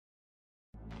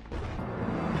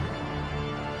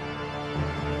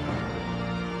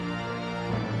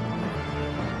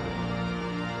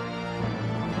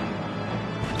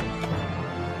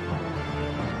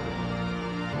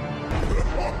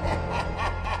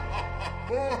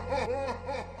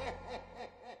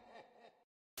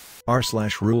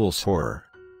r/rules horror.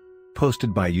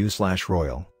 Posted by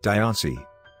u/RoyalDiancie.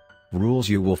 Rules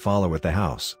you will follow at the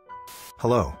house.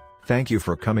 Hello, thank you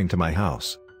for coming to my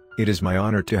house. It is my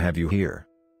honor to have you here.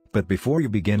 But before you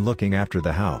begin looking after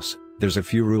the house, there's a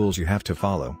few rules you have to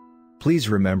follow. Please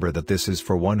remember that this is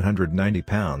for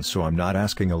 £190, so I'm not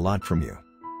asking a lot from you.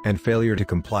 And failure to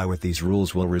comply with these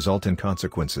rules will result in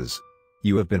consequences.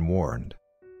 You have been warned.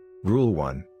 Rule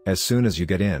 1, as soon as you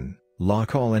get in,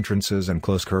 lock all entrances and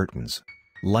close curtains.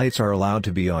 Lights are allowed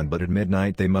to be on, but at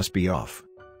midnight they must be off.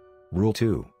 Rule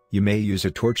 2, you may use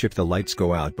a torch if the lights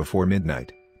go out before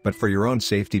midnight, but for your own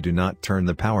safety do not turn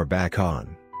the power back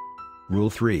on.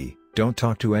 Rule 3, don't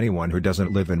talk to anyone who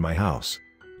doesn't live in my house.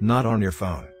 Not on your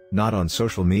phone, not on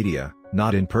social media,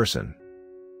 not in person.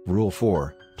 Rule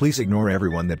 4, please ignore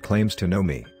everyone that claims to know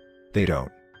me. They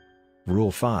don't.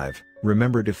 Rule 5,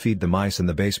 remember to feed the mice in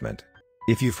the basement.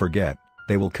 If you forget,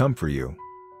 they will come for you.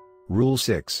 Rule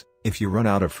 6, if you run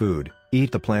out of food,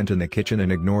 eat the plant in the kitchen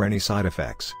and ignore any side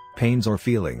effects, pains or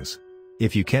feelings.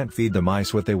 If you can't feed the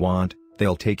mice what they want,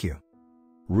 they'll take you.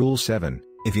 Rule 7,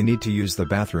 if you need to use the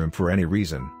bathroom for any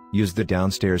reason, use the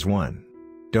downstairs one.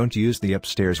 Don't use the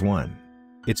upstairs one.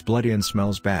 It's bloody and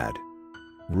smells bad.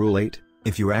 Rule 8,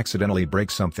 if you accidentally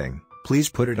break something, please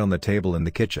put it on the table in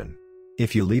the kitchen.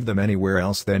 If you leave them anywhere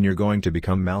else, then you're going to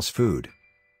become mouse food.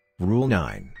 Rule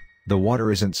 9, the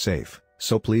water isn't safe,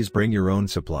 so please bring your own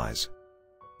supplies.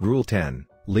 Rule 10,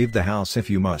 leave the house if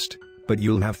you must, but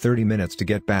you'll have 30 minutes to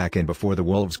get back in before the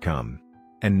wolves come.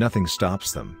 And nothing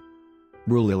stops them.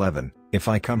 Rule 11, if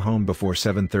I come home before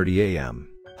 7:30 a.m.,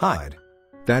 hide.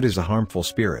 That is a harmful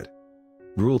spirit.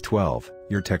 Rule 12,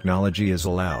 your technology is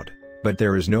allowed, but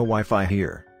there is no Wi-Fi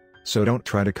here. So don't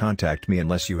try to contact me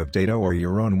unless you have data or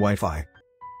your own Wi-Fi.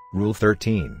 Rule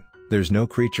 13, there's no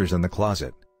creatures in the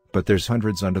closet, but there's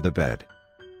hundreds under the bed.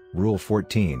 Rule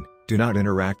 14, do not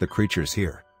interact the creatures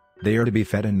here. They are to be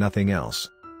fed and nothing else.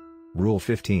 Rule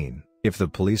 15, if the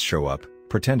police show up,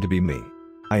 pretend to be me.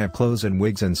 I have clothes and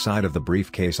wigs inside of the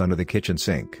briefcase under the kitchen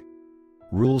sink.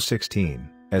 Rule 16,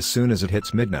 as soon as it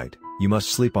hits midnight, you must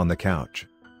sleep on the couch.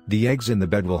 The eggs in the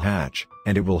bed will hatch,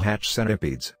 and it will hatch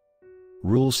centipedes.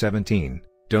 Rule 17,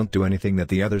 don't do anything that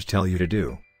the others tell you to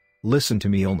do. Listen to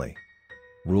me only.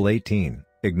 Rule 18,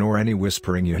 ignore any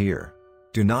whispering you hear.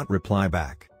 Do not reply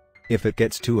back. If it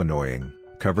gets too annoying,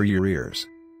 cover your ears.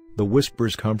 The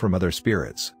whispers come from other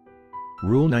spirits.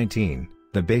 Rule 19,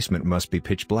 the basement must be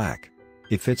pitch black.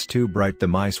 If it's too bright, the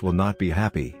mice will not be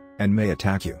happy, and may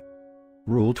attack you.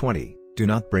 Rule 20, do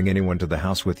not bring anyone to the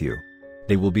house with you.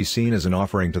 They will be seen as an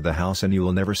offering to the house and you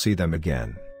will never see them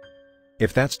again.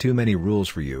 If that's too many rules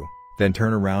for you, then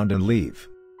turn around and leave.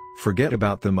 Forget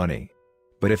about the money.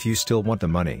 But if you still want the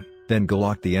money, then go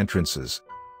lock the entrances.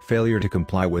 Failure to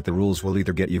comply with the rules will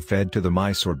either get you fed to the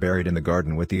mice or buried in the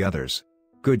garden with the others.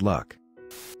 Good luck.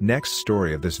 Next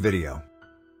story of this video.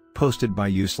 Posted by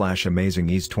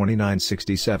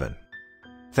u/AmazingEase2967.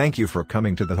 Thank you for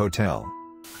coming to the hotel.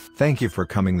 Thank you for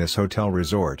coming this hotel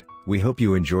resort. We hope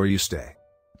you enjoy your stay.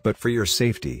 But for your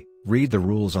safety, read the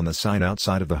rules on the sign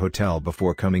outside of the hotel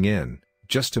before coming in,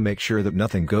 just to make sure that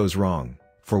nothing goes wrong,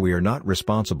 for we are not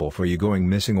responsible for you going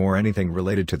missing or anything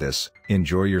related to this.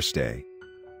 Enjoy your stay.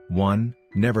 1.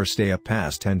 Never stay up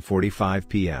past 10:45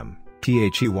 p.m.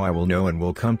 THEY will know and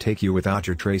will come take you without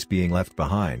your trace being left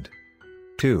behind.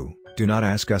 2. Do not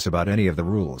ask us about any of the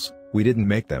rules. We didn't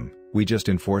make them, we just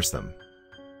enforce them.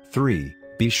 3.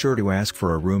 Be sure to ask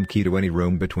for a room key to any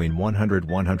room between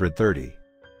 100-130.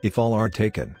 If all are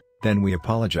taken, then we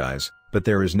apologize, but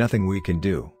there is nothing we can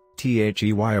do.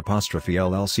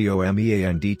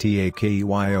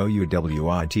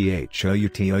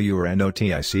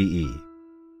 THEY_LLCOMEANDTAKEYOUWITHOUTOURNOTICE.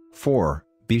 4.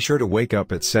 Be sure to wake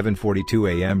up at 7:42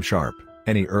 a.m. sharp.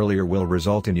 Any earlier will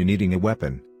result in you needing a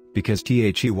weapon, because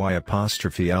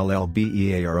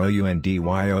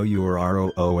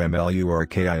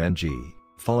THEY_LLBEAROUNDYOURROOMLURKING.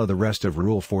 Follow the rest of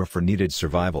Rule 4 for needed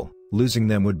survival. Losing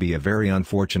them would be a very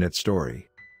unfortunate story.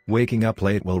 Waking up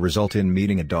late will result in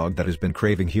meeting a dog that has been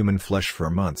craving human flesh for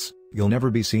months. You'll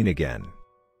never be seen again.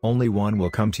 Only one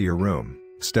will come to your room.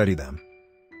 Study them.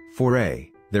 4a.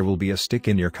 There will be a stick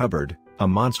in your cupboard. A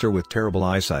monster with terrible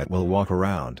eyesight will walk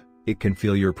around. It can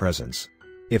feel your presence.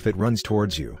 If it runs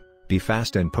towards you, be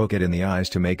fast and poke it in the eyes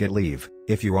to make it leave.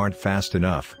 If you aren't fast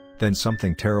enough, then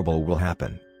something terrible will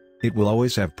happen. It will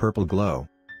always have purple glow.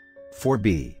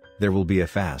 4b. There will be a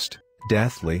fast,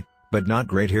 deathly, but not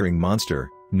great hearing monster,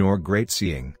 nor great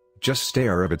seeing. Just stay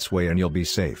out of its way and you'll be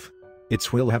safe.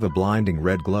 Its will have a blinding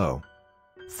red glow.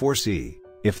 4c.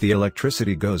 If the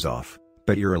electricity goes off,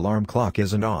 but your alarm clock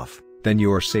isn't off, then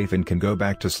you are safe and can go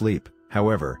back to sleep,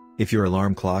 However, if your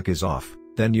alarm clock is off,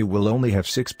 then you will only have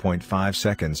 6.5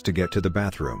 seconds to get to the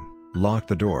bathroom, lock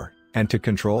the door, and to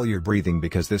control your breathing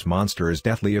because this monster is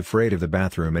deathly afraid of the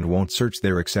bathroom and won't search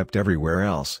there except everywhere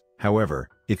else. However,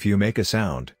 if you make a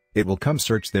sound, it will come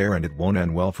search there and it won't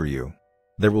end well for you.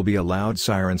 There will be a loud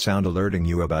siren sound alerting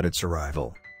you about its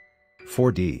arrival.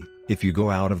 4D, if you go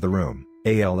out of the room,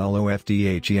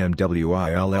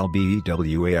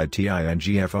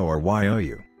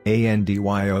 ALLOFDHEMWILLBEWAITINGFORYOU,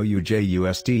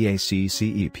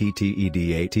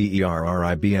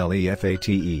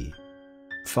 ANDYOUJUSTACCEPTEDDERIBLEFATE.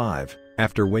 5.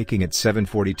 After waking at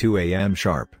 7:42 a.m.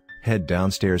 sharp, head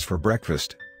downstairs for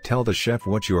breakfast, tell the chef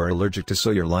what you are allergic to so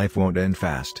your life won't end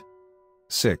fast.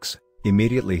 6.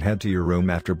 Immediately head to your room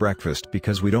after breakfast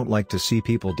because we don't like to see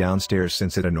people downstairs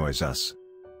since it annoys us.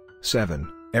 7.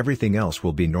 Everything else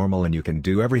will be normal and you can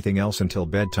do everything else until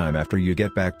bedtime after you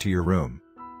get back to your room.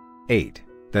 8.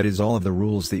 That is all of the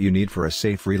rules that you need for a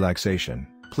safe relaxation.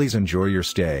 Please enjoy your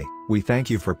stay. We thank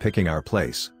you for picking our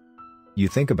place. You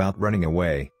think about running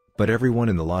away, but everyone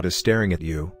in the lot is staring at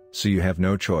you, so you have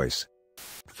no choice.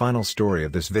 Final story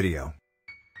of this video.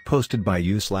 Posted by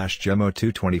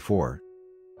u/Gemo224.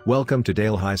 Welcome to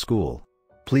Dale High School.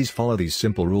 Please follow these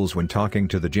simple rules when talking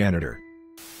to the janitor.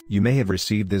 You may have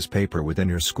received this paper within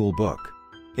your school book.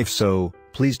 If so,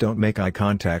 please don't make eye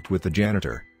contact with the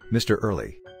janitor, Mr.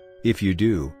 Early. If you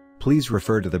do, please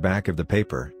refer to the back of the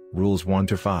paper, rules 1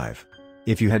 to 5.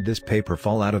 If you had this paper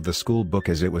fall out of the school book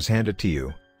as it was handed to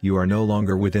you, you are no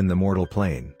longer within the mortal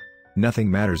plane. Nothing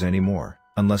matters anymore,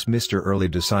 unless Mr. Early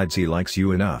decides he likes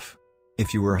you enough.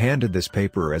 If you were handed this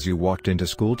paper as you walked into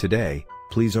school today,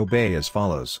 please obey as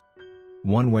follows.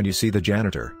 1. When you see the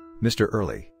janitor, Mr.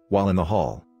 Early, while in the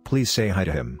hall, please say hi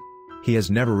to him. He has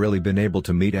never really been able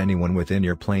to meet anyone within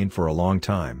your plane for a long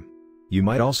time. You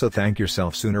might also thank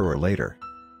yourself sooner or later.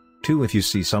 2. If you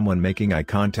see someone making eye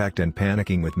contact and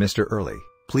panicking with Mr. Early,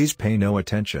 please pay no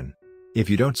attention. If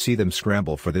you don't see them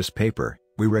scramble for this paper,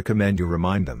 we recommend you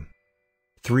remind them.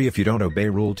 3. If you don't obey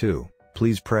rule 2,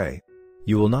 please pray.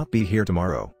 You will not be here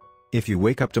tomorrow. If you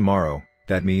wake up tomorrow,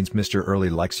 that means Mr. Early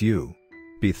likes you.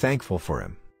 Be thankful for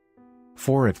him.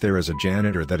 4. If there is a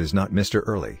janitor that is not Mr.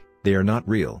 Early, they are not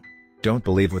real. Don't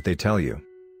believe what they tell you.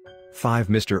 5.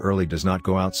 Mr. Early does not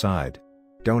go outside.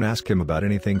 Don't ask him about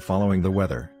anything following the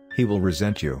weather, he will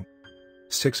resent you.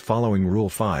 6. Following rule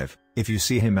 5, if you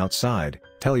see him outside,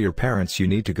 tell your parents you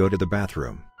need to go to the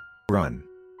bathroom. Run.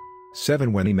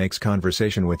 7. When he makes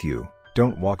conversation with you,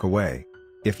 don't walk away.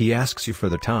 If he asks you for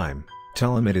the time,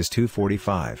 tell him it is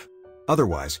 2:45.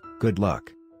 Otherwise, good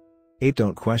luck. 8.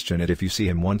 Don't question it if you see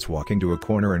him once walking to a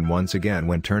corner and once again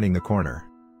when turning the corner.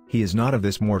 He is not of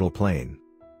this mortal plane.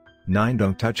 9.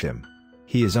 Don't touch him.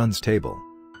 He is unstable.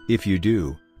 If you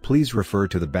do, please refer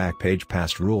to the back page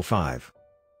past rule 5.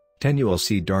 10. You will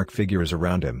see dark figures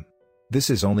around him.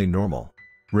 This is only normal.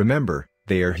 Remember,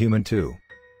 they are human too.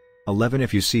 11.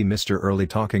 If you see Mr. Early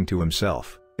talking to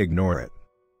himself, ignore it.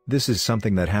 This is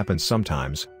something that happens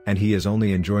sometimes, and he is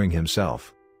only enjoying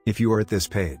himself. If you are at this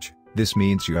page, this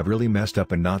means you have really messed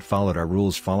up and not followed our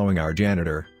rules following our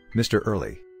janitor, Mr.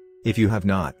 Early. If you have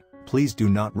not, please do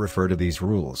not refer to these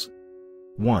rules.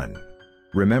 1.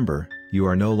 Remember, you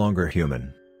are no longer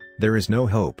human. There is no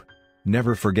hope.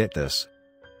 Never forget this.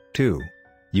 2.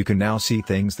 You can now see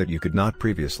things that you could not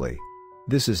previously.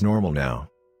 This is normal now.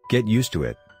 Get used to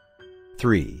it.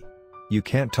 3. You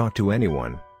can't talk to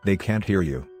anyone, they can't hear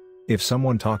you. If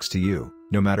someone talks to you,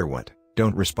 no matter what,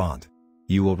 don't respond.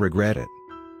 You will regret it.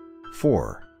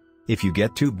 4. If you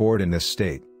get too bored in this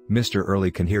state, Mr.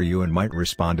 Early can hear you and might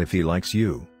respond if he likes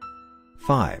you.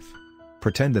 5.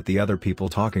 Pretend that the other people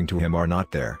talking to him are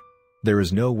not there. There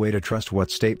is no way to trust what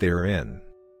state they are in.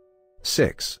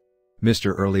 6.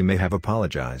 Mr. Early may have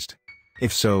apologized.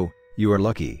 If so, you are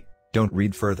lucky, don't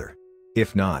read further.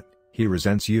 If not, he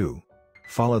resents you.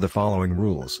 Follow the following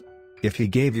rules. If he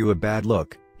gave you a bad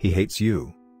look, he hates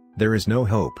you. There is no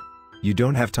hope. You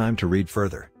don't have time to read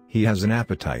further, he has an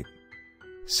appetite.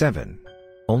 7.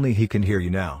 Only he can hear you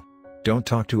now. Don't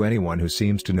talk to anyone who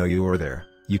seems to know you are there,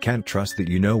 you can't trust that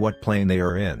you know what plane they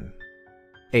are in.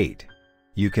 8.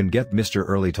 You can get Mr.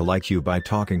 Early to like you by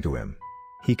talking to him.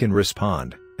 He can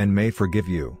respond, and may forgive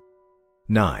you.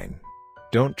 9.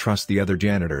 Don't trust the other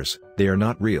janitors, they are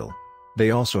not real.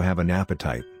 They also have an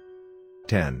appetite.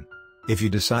 10. If you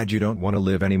decide you don't want to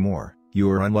live anymore, you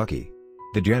are unlucky.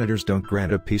 The janitors don't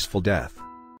grant a peaceful death.